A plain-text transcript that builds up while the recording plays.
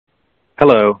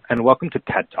Hello, and welcome to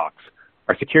TED Talks.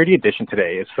 Our security edition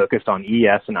today is focused on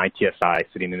ES and ITSI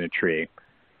sitting in a tree.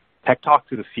 Tech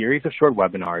Talks is a series of short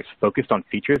webinars focused on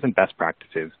features and best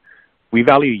practices. We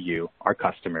value you, our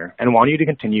customer, and want you to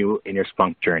continue in your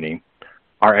Splunk journey.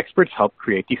 Our experts help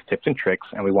create these tips and tricks,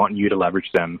 and we want you to leverage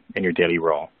them in your daily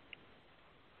role.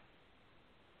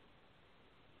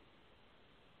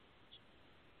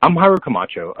 I'm Jairo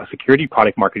Camacho, a security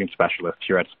product marketing specialist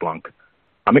here at Splunk.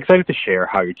 I'm excited to share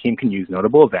how your team can use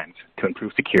notable events to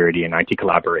improve security and IT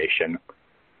collaboration.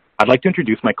 I'd like to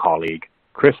introduce my colleague,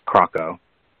 Chris Crocco.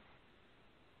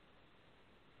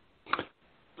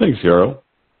 Thanks, Jairo.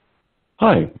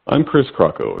 Hi, I'm Chris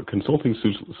Crocco, a consulting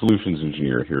solutions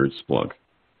engineer here at Splunk.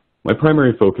 My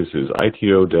primary focus is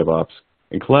ITO, DevOps,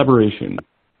 and collaboration,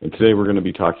 and today we're going to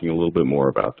be talking a little bit more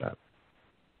about that.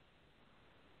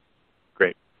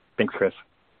 Great. Thanks, Chris.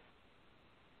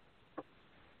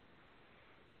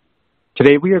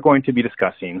 Today we are going to be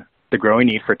discussing the growing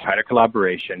need for tighter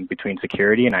collaboration between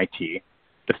security and IT,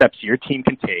 the steps your team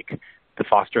can take to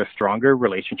foster a stronger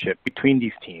relationship between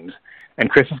these teams, and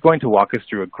Chris is going to walk us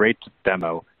through a great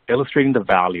demo illustrating the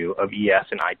value of ES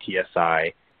and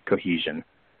ITSI cohesion.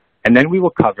 And then we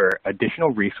will cover additional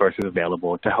resources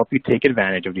available to help you take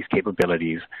advantage of these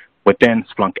capabilities within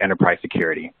Splunk Enterprise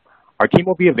Security. Our team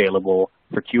will be available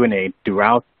for Q&A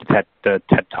throughout the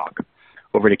TED Talk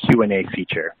over the Q&A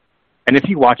feature. And if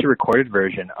you watch a recorded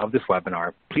version of this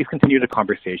webinar, please continue the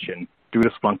conversation through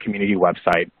the Splunk community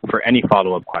website for any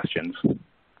follow-up questions.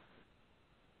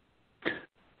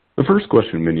 The first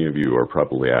question many of you are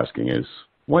probably asking is,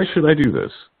 why should I do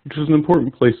this? Which is an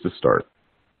important place to start.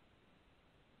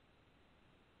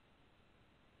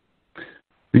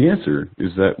 The answer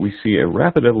is that we see a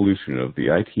rapid evolution of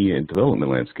the IT and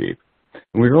development landscape,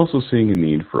 and we are also seeing a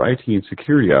need for IT and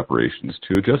security operations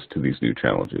to adjust to these new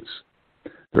challenges.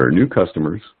 There are new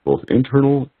customers, both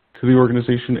internal to the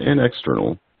organization and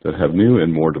external, that have new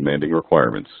and more demanding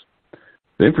requirements.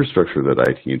 The infrastructure that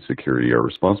IT and security are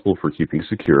responsible for keeping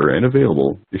secure and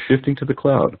available is shifting to the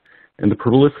cloud, and the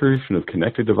proliferation of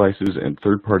connected devices and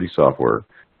third-party software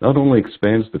not only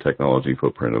expands the technology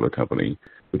footprint of a company,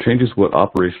 but changes what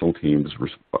operational teams'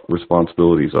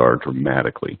 responsibilities are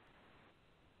dramatically.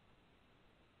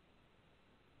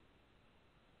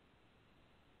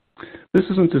 This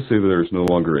isn't to say that there is no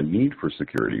longer a need for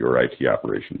security or IT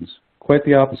operations. Quite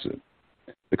the opposite.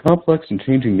 The complex and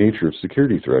changing nature of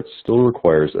security threats still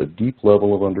requires a deep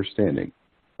level of understanding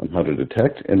on how to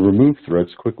detect and remove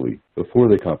threats quickly before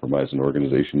they compromise an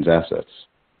organization's assets.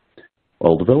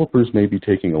 While developers may be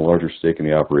taking a larger stake in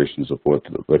the operations of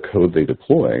the code they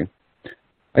deploy,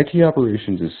 IT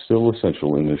operations is still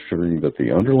essential in ensuring that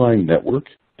the underlying network,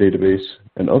 database,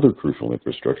 and other crucial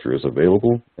infrastructure is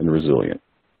available and resilient.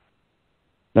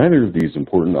 Neither of these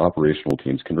important operational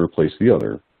teams can replace the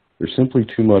other. There's simply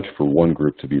too much for one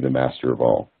group to be the master of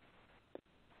all.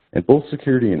 And both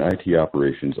security and IT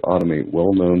operations automate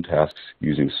well-known tasks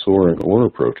using SOAR and OR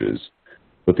approaches,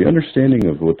 but the understanding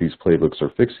of what these playbooks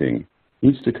are fixing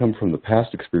needs to come from the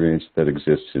past experience that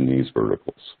exists in these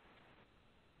verticals.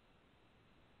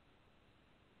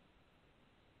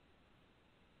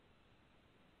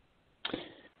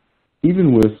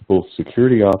 Even with both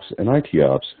security ops and IT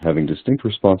ops having distinct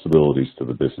responsibilities to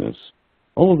the business,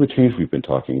 all of the change we've been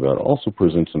talking about also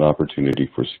presents an opportunity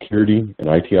for security and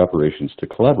IT operations to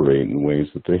collaborate in ways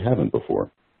that they haven't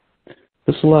before.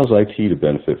 This allows IT to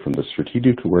benefit from the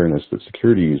strategic awareness that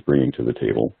security is bringing to the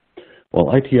table,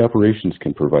 while IT operations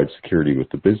can provide security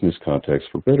with the business context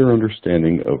for better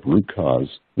understanding of root cause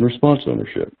and response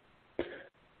ownership.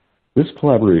 This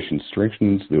collaboration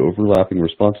strengthens the overlapping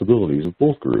responsibilities of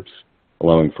both groups,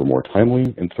 allowing for more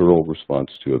timely and thorough response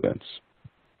to events.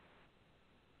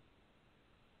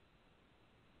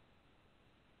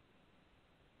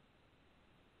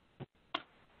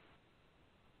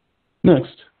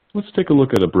 Next, let's take a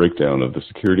look at a breakdown of the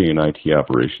security and IT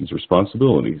operations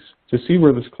responsibilities to see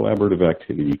where this collaborative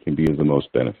activity can be of the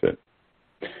most benefit.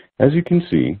 As you can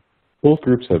see, both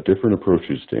groups have different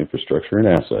approaches to infrastructure and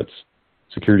assets,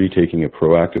 security taking a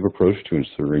proactive approach to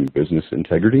ensuring business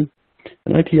integrity,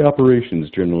 and IT operations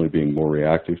generally being more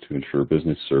reactive to ensure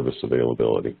business service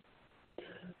availability.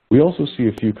 We also see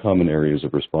a few common areas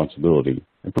of responsibility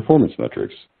and performance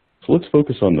metrics, so let's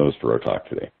focus on those for our talk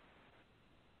today.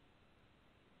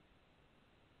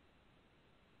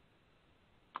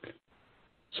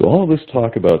 So all of this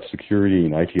talk about security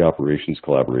and IT operations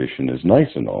collaboration is nice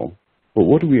and all, but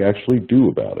what do we actually do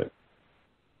about it?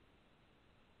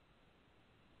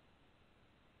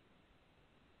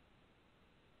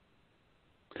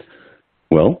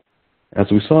 Well, as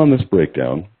we saw in this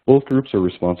breakdown, both groups are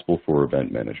responsible for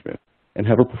event management, and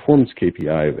have a performance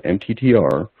KPI of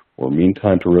MTTR, or mean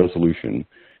time to resolution,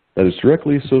 that is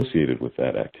directly associated with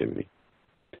that activity.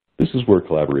 This is where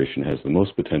collaboration has the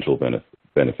most potential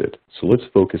benefit, so let's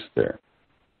focus there.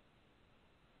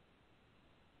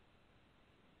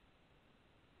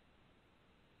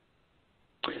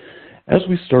 As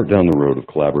we start down the road of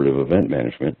collaborative event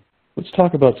management, let's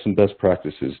talk about some best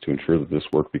practices to ensure that this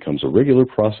work becomes a regular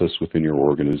process within your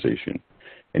organization,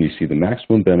 and you see the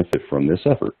maximum benefit from this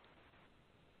effort.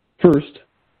 First,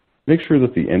 make sure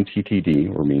that the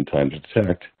MTTD, or mean time to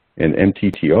detect, and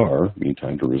MTTR, mean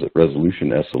time to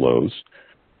resolution SLOs,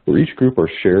 for each group are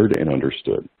shared and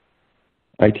understood.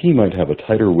 IT might have a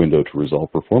tighter window to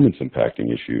resolve performance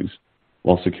impacting issues,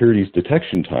 while security's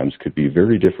detection times could be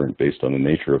very different based on the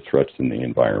nature of threats in the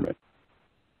environment.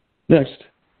 Next,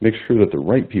 make sure that the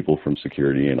right people from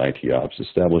security and IT ops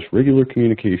establish regular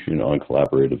communication on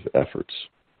collaborative efforts.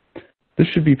 This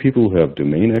should be people who have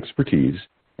domain expertise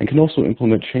and can also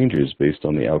implement changes based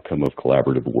on the outcome of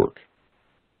collaborative work.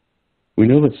 We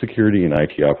know that security and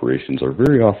IT operations are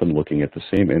very often looking at the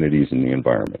same entities in the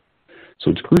environment,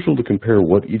 so it's crucial to compare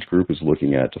what each group is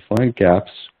looking at to find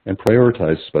gaps and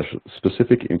prioritize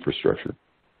specific infrastructure.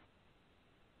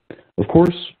 Of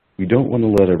course, we don't want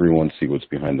to let everyone see what's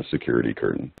behind the security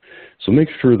curtain, so make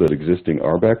sure that existing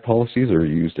RBAC policies are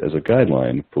used as a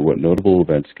guideline for what notable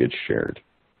events get shared.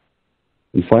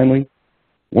 And finally,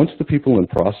 once the people and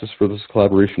process for this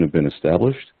collaboration have been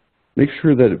established, make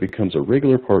sure that it becomes a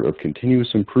regular part of continuous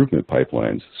improvement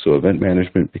pipelines so event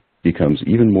management becomes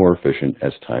even more efficient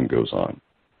as time goes on.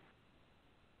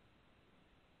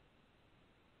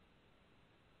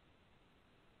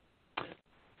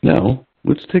 Now,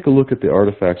 let's take a look at the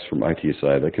artifacts from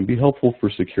ITSI that can be helpful for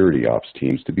security ops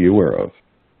teams to be aware of.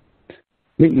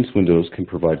 Maintenance windows can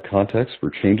provide context for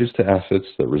changes to assets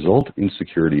that result in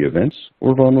security events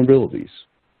or vulnerabilities.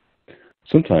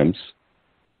 Sometimes,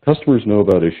 customers know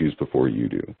about issues before you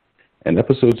do, and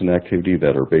episodes and activity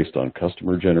that are based on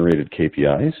customer-generated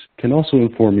KPIs can also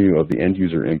inform you of the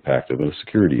end-user impact of a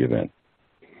security event.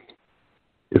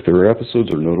 If there are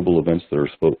episodes or notable events that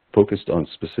are focused on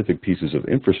specific pieces of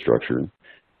infrastructure,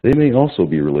 they may also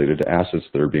be related to assets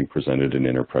that are being presented in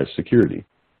enterprise security.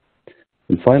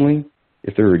 And finally,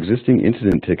 if there are existing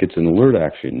incident tickets and alert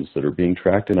actions that are being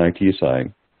tracked in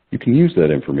ITSI, you can use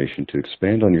that information to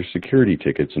expand on your security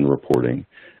tickets and reporting,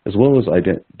 as well as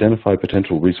identify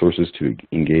potential resources to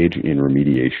engage in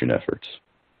remediation efforts.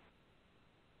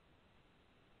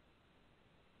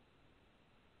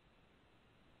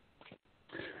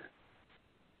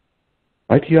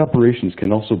 IT operations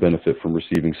can also benefit from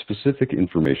receiving specific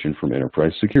information from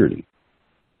enterprise security.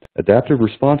 Adaptive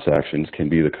response actions can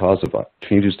be the cause of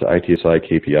changes to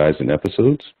ITSI KPIs and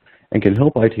episodes, and can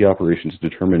help IT operations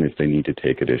determine if they need to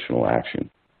take additional action.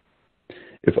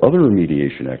 If other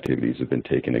remediation activities have been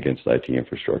taken against IT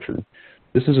infrastructure,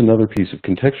 this is another piece of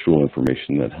contextual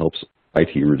information that helps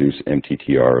IT reduce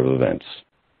MTTR of events.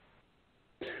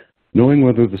 Knowing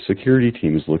whether the security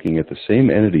team is looking at the same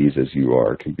entities as you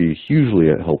are can be hugely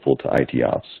helpful to IT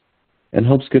ops and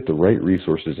helps get the right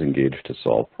resources engaged to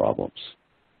solve problems.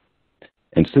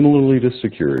 And similarly to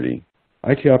security,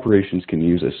 IT operations can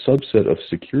use a subset of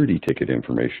security ticket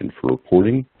information for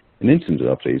reporting and incident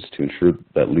updates to ensure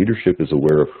that leadership is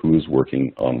aware of who is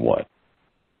working on what.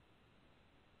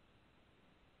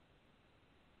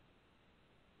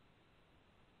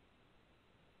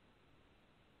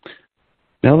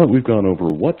 Now that we've gone over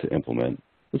what to implement,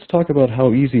 let's talk about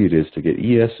how easy it is to get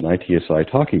ES and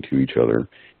ITSI talking to each other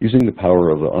using the power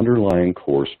of the underlying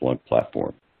core Splunk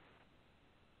platform.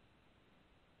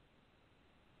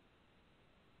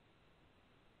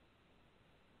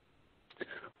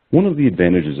 One of the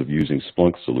advantages of using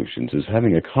Splunk solutions is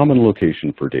having a common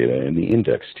location for data in the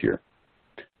index tier.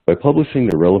 By publishing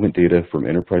the relevant data from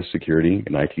enterprise security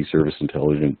and IT service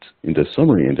intelligence into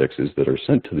summary indexes that are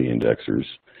sent to the indexers,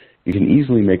 you can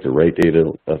easily make the right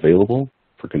data available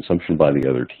for consumption by the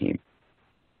other team.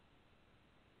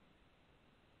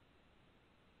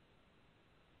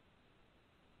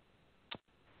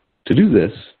 To do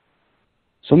this,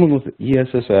 someone with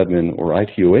ESS admin or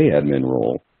ITOA admin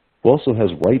role who also has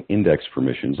write index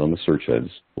permissions on the search heads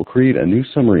will create a new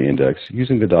summary index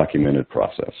using the documented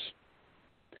process.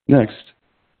 Next,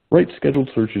 write scheduled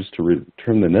searches to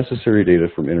return the necessary data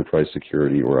from enterprise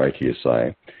security or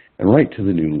ITSI and write to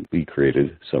the newly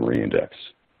created summary index.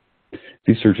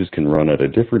 These searches can run at a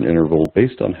different interval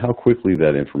based on how quickly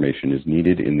that information is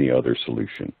needed in the other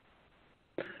solution.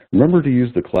 Remember to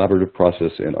use the collaborative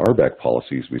process and RBAC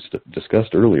policies we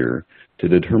discussed earlier to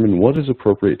determine what is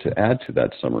appropriate to add to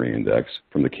that summary index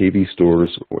from the KB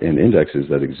stores and indexes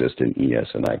that exist in ES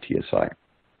and ITSI.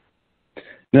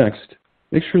 Next,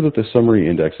 make sure that the summary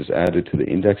index is added to the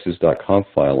indexes.conf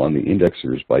file on the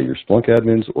indexers by your Splunk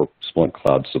admins or Splunk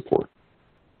Cloud support.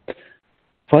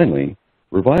 Finally,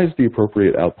 revise the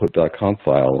appropriate output.conf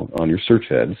file on your search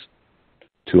heads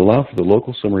to allow for the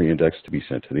local summary index to be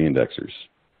sent to the indexers.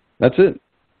 That's it.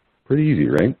 Pretty easy,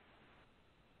 right?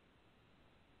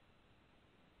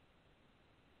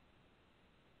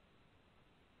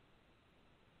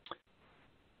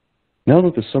 Now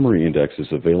that the summary index is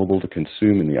available to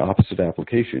consume in the opposite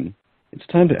application, it's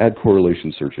time to add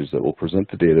correlation searches that will present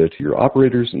the data to your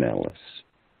operators and analysts.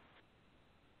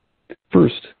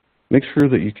 First, make sure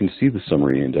that you can see the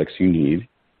summary index you need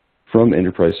from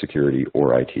Enterprise Security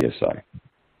or ITSI.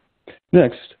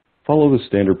 Next, follow the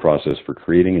standard process for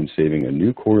creating and saving a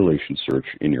new correlation search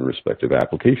in your respective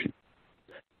application.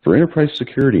 For Enterprise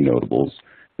Security notables,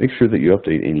 make sure that you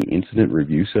update any incident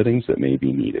review settings that may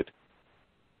be needed.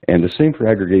 And the same for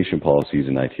aggregation policies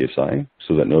in ITSI,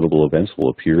 so that notable events will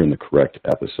appear in the correct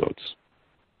episodes.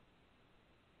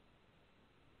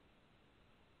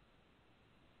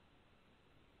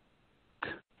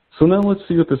 So now let's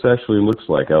see what this actually looks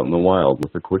like out in the wild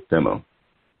with a quick demo.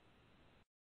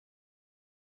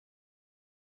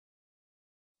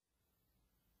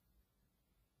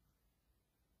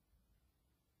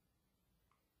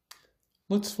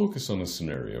 Let's focus on a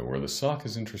scenario where the SOC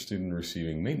is interested in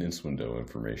receiving maintenance window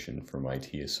information from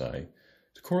ITSI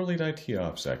to correlate IT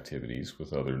ops activities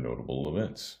with other notable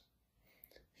events.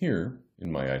 Here,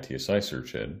 in my ITSI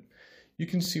search head, you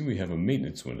can see we have a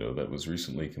maintenance window that was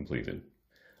recently completed.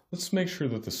 Let's make sure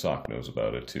that the SOC knows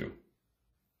about it too.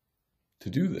 To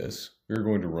do this, we are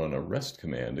going to run a REST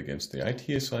command against the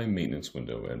ITSI maintenance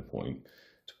window endpoint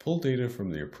to pull data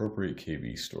from the appropriate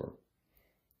KB store.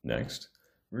 Next,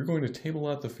 we're going to table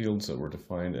out the fields that were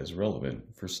defined as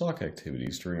relevant for SOC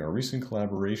activities during our recent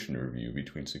collaboration review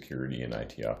between security and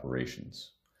IT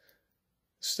operations.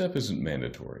 This step isn't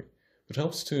mandatory, but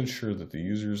helps to ensure that the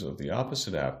users of the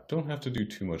opposite app don't have to do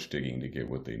too much digging to get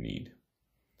what they need.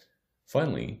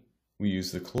 Finally, we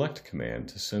use the collect command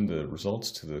to send the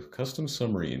results to the custom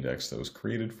summary index that was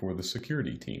created for the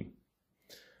security team.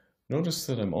 Notice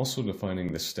that I'm also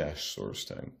defining the stash source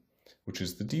type, which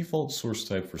is the default source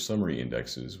type for summary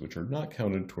indexes, which are not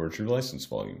counted towards your license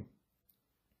volume.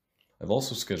 I've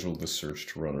also scheduled this search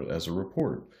to run as a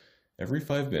report every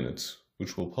 5 minutes,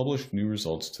 which will publish new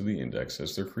results to the index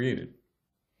as they're created.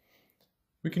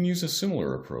 We can use a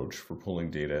similar approach for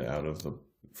pulling data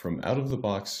from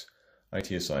out-of-the-box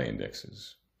ITSI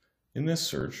indexes. In this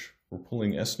search, we're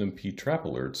pulling SNMP trap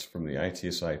alerts from the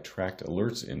ITSI tracked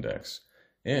alerts index,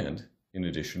 and in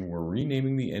addition, we're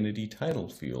renaming the entity title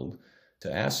field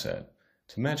to asset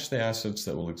to match the assets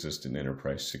that will exist in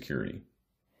enterprise security.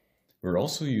 We're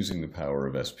also using the power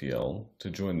of SPL to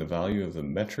join the value of the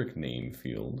metric name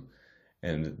field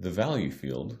and the value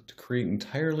field to create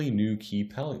entirely new key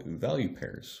value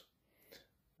pairs.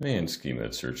 Man,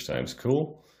 schema search time's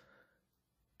cool.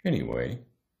 Anyway,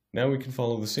 now we can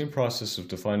follow the same process of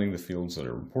defining the fields that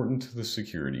are important to the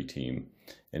security team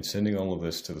and sending all of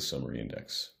this to the summary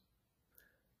index.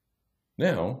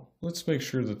 Now, let's make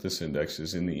sure that this index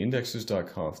is in the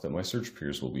indexes.conf that my search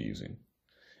peers will be using.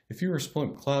 If you're a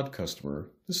Splunk Cloud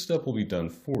customer, this step will be done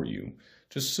for you.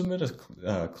 Just submit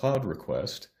a cloud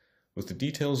request with the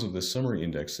details of the summary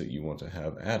index that you want to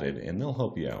have added, and they'll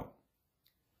help you out.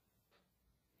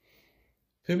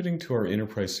 Pivoting to our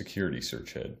enterprise security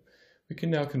search head, we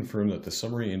can now confirm that the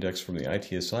summary index from the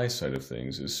ITSI side of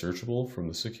things is searchable from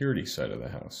the security side of the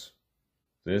house.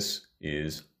 This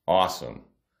is awesome.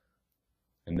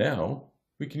 And now,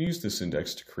 we can use this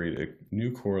index to create a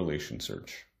new correlation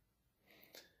search.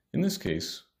 In this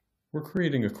case, we're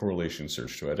creating a correlation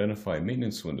search to identify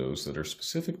maintenance windows that are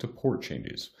specific to port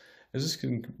changes, as this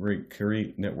can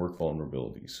create network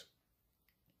vulnerabilities.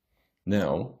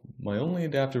 Now, my only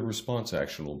adaptive response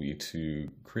action will be to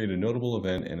create a notable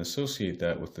event and associate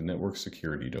that with the network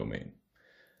security domain.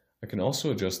 I can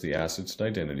also adjust the assets and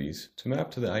identities to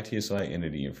map to the ITSI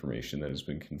entity information that has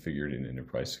been configured in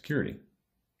enterprise security.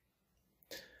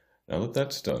 Now that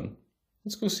that's done,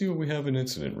 let's go see what we have in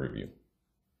incident review.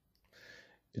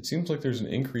 It seems like there's an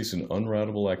increase in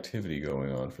unroutable activity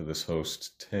going on for this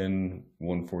host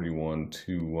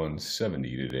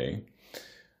 10.141.2.170 today,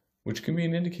 which can be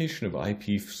an indication of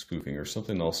IP spoofing or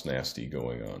something else nasty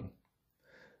going on.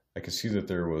 I can see that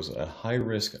there was a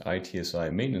high-risk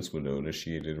ITSI maintenance window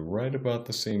initiated right about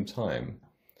the same time,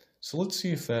 so let's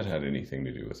see if that had anything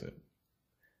to do with it.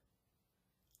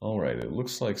 Alright, it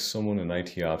looks like someone in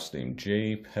IT Ops named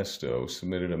Jay Pesto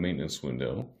submitted a maintenance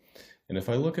window, and if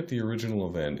I look at the original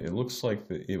event, it looks like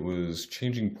that it was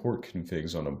changing port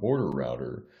configs on a border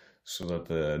router so that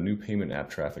the new payment app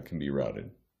traffic can be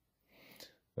routed.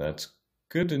 That's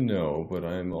good to know, but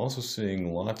I'm also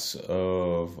seeing lots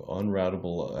of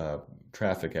unroutable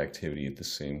traffic activity at the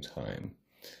same time.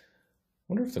 I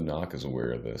wonder if the NOC is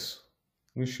aware of this.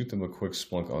 Let me shoot them a quick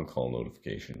Splunk on-call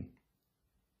notification.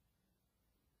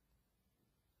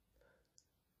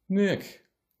 Nick,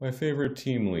 my favorite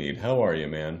team lead, how are you,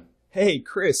 man? Hey,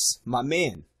 Chris, my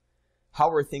man. How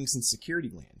are things in security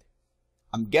land?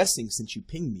 I'm guessing since you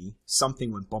pinged me,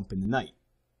 something went bump in the night.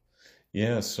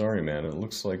 Yeah, sorry, man. It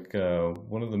looks like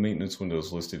one of the maintenance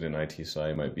windows listed in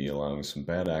ITSI might be allowing some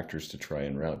bad actors to try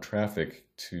and route traffic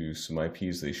to some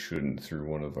IPs they shouldn't through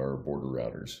one of our border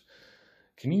routers.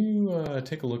 Can you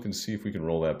take a look and see if we can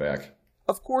roll that back?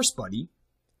 Of course, buddy.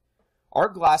 Our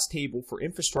glass table for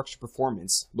infrastructure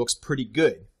performance looks pretty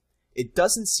good. It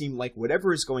doesn't seem like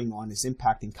whatever is going on is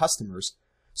impacting customers,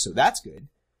 so that's good.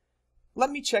 Let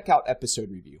me check out episode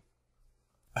review.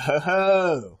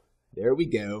 Oh, there we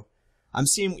go. I'm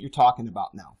seeing what you're talking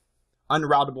about now.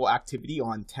 Unroutable activity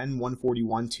on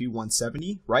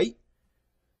 10.141.2.170, right?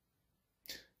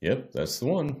 Yep, that's the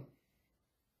one.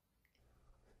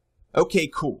 Okay,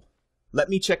 cool. Let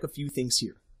me check a few things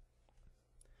here.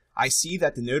 I see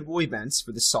that the notable events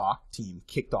for the SOC team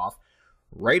kicked off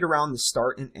right around the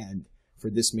start and end for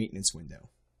this maintenance window.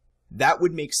 That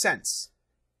would make sense.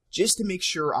 Just to make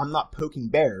sure I'm not poking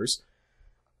bears,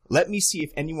 let me see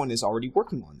if anyone is already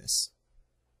working on this.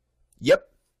 Yep,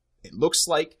 it looks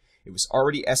like it was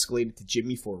already escalated to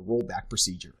Jimmy for a rollback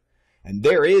procedure. And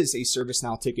there is a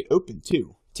ServiceNow ticket open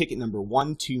too, ticket number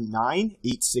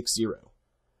 129860.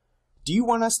 Do you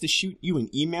want us to shoot you an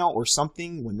email or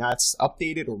something when that's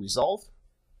updated or resolved?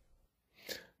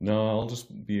 No, I'll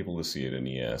just be able to see it in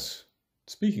ES.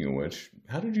 Speaking of which,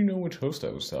 how did you know which host I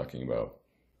was talking about?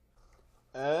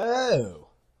 Oh.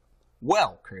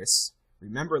 Well, Chris,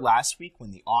 remember last week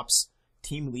when the ops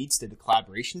team leads did a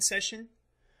collaboration session?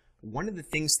 One of the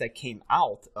things that came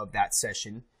out of that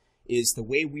session is the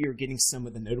way we are getting some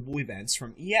of the notable events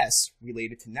from ES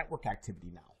related to network activity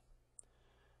now.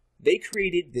 They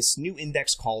created this new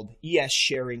index called ES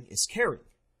Sharing is Caring.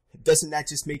 Doesn't that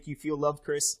just make you feel loved,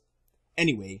 Chris?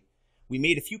 Anyway, we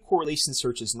made a few correlation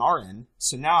searches on our end,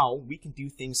 so now we can do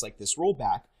things like this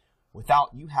rollback without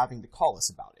you having to call us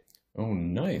about it. Oh,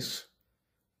 nice.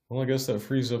 Well, I guess that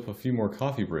frees up a few more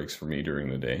coffee breaks for me during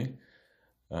the day.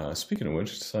 Speaking of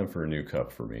which, it's time for a new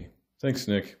cup for me. Thanks,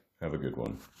 Nick. Have a good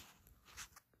one.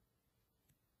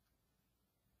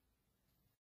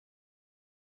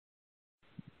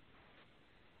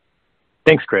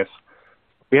 Thanks, Chris.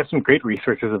 We have some great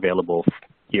resources available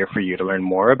here for you to learn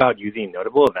more about using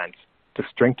notable events to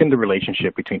strengthen the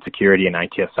relationship between security and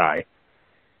ITSI.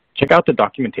 Check out the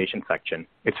documentation section.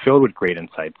 It's filled with great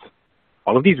insights.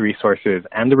 All of these resources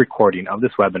and the recording of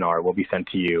this webinar will be sent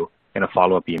to you in a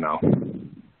follow-up email.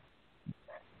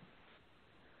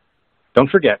 Don't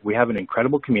forget, we have an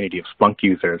incredible community of Splunk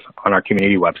users on our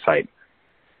community website,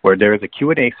 where there is a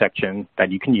Q&A section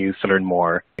that you can use to learn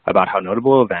more about how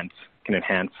notable events can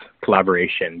enhance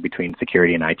collaboration between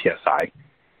security and ITSI.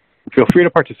 Feel free to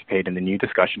participate in the new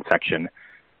discussion section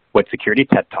with Security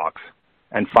TED Talks,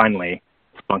 and finally,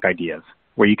 Splunk Ideas,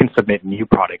 where you can submit new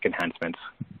product enhancements.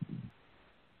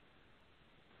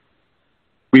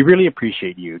 We really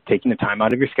appreciate you taking the time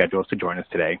out of your schedules to join us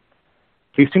today.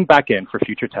 Please tune back in for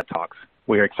future TED Talks.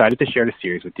 We are excited to share the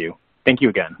series with you. Thank you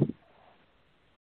again.